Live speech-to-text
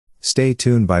Stay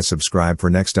tuned by subscribe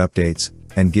for next updates,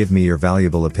 and give me your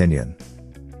valuable opinion.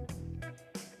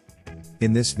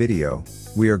 In this video,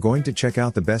 we are going to check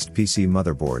out the best PC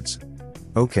motherboards.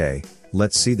 Okay,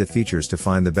 let's see the features to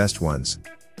find the best ones.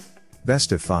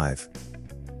 Best of 5.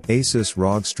 Asus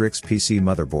ROG Strix PC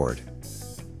Motherboard.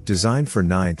 Designed for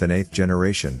 9th and 8th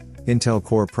generation, Intel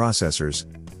Core processors,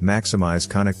 maximize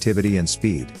connectivity and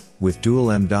speed, with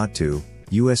dual M.2,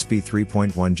 USB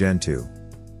 3.1 Gen 2.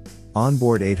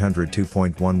 Onboard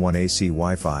 802.11 AC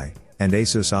Wi-Fi, and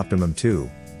Asus Optimum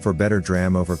 2, for better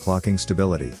DRAM overclocking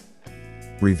stability.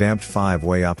 Revamped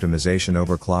 5-way optimization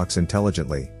overclocks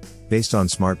intelligently, based on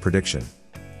smart prediction.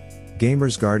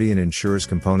 Gamer's Guardian ensures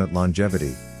component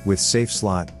longevity, with safe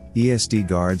slot, ESD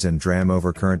guards and DRAM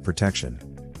overcurrent protection.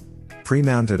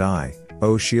 Pre-mounted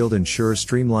I/O shield ensures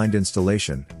streamlined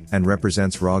installation, and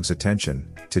represents ROG's attention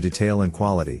to detail and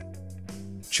quality.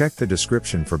 Check the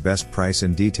description for best price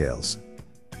and details.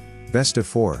 Best of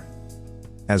 4.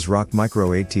 ASRock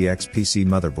MicroATX PC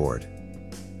Motherboard.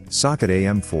 Socket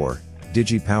AM4,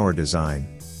 Digi-Power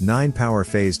design, 9 power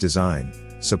phase design,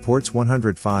 supports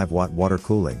 105 watt water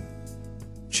cooling.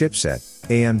 Chipset,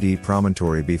 AMD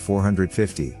Promontory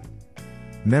B450.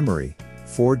 Memory,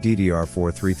 4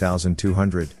 DDR4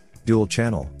 3200, dual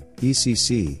channel,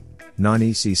 ECC,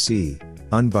 non-ECC,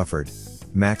 unbuffered,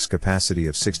 max capacity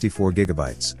of 64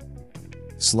 GB.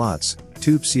 Slots,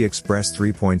 Tube C Express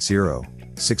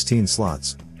 3.0, 16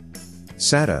 slots.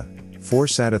 SATA, 4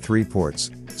 SATA 3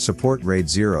 ports, support RAID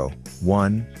 0,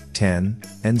 1, 10,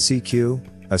 NCQ,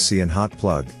 a C and hot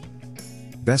plug.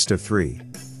 Best of 3.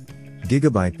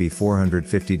 GIGABYTE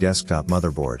B450 Desktop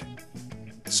Motherboard.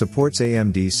 Supports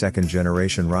AMD 2nd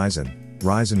generation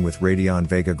Ryzen with Radeon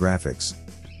Vega graphics.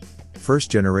 1st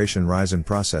generation Ryzen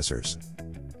processors.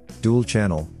 Dual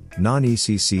channel,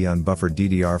 non-ECC unbuffered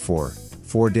DDR4,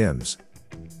 4 DIMMs.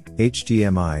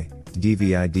 HDMI,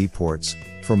 DVI-D ports,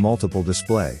 for multiple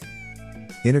display.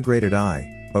 Integrated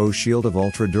I/O shield of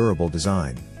ultra-durable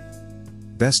design.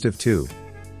 Best of 2.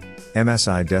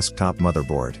 MSI Desktop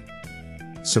Motherboard.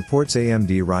 Supports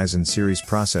AMD Ryzen series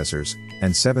processors,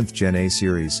 and 7th Gen A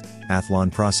series,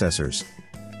 Athlon processors.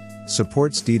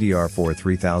 Supports DDR4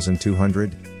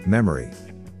 3200, memory.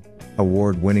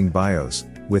 Award-winning BIOS,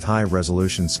 with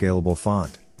high-resolution scalable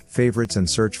font, favorites and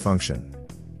search function.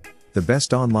 The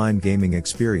best online gaming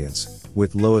experience,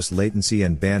 with lowest latency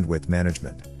and bandwidth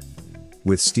management.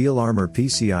 With Steel Armor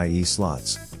PCIe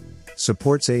slots.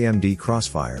 Supports AMD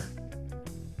Crossfire.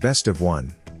 Best of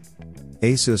 1.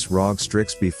 Asus ROG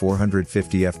Strix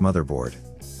B450F Motherboard.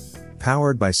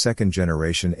 Powered by 2nd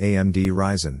generation AMD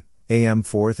Ryzen, AM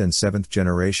 4th and 7th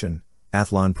generation,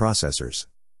 Athlon processors.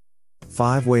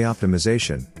 5-way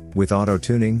optimization, with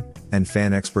auto-tuning, and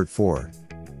Fan Expert 4.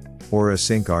 Aura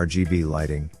Sync RGB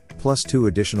lighting, plus 2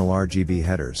 additional RGB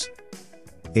headers.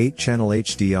 8-channel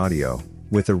HD audio,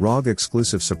 with the ROG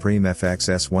exclusive Supreme FX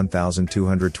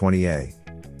S1220A.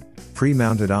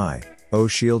 Pre-mounted I/O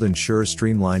shield ensures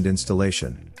streamlined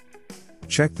installation.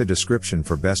 Check the description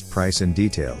for best price and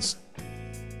details.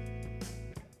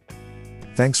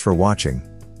 Thanks for watching.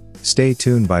 Stay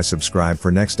tuned by subscribe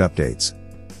for next updates.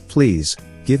 Please,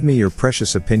 give me your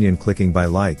precious opinion clicking by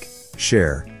like,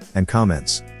 share, and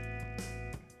comments.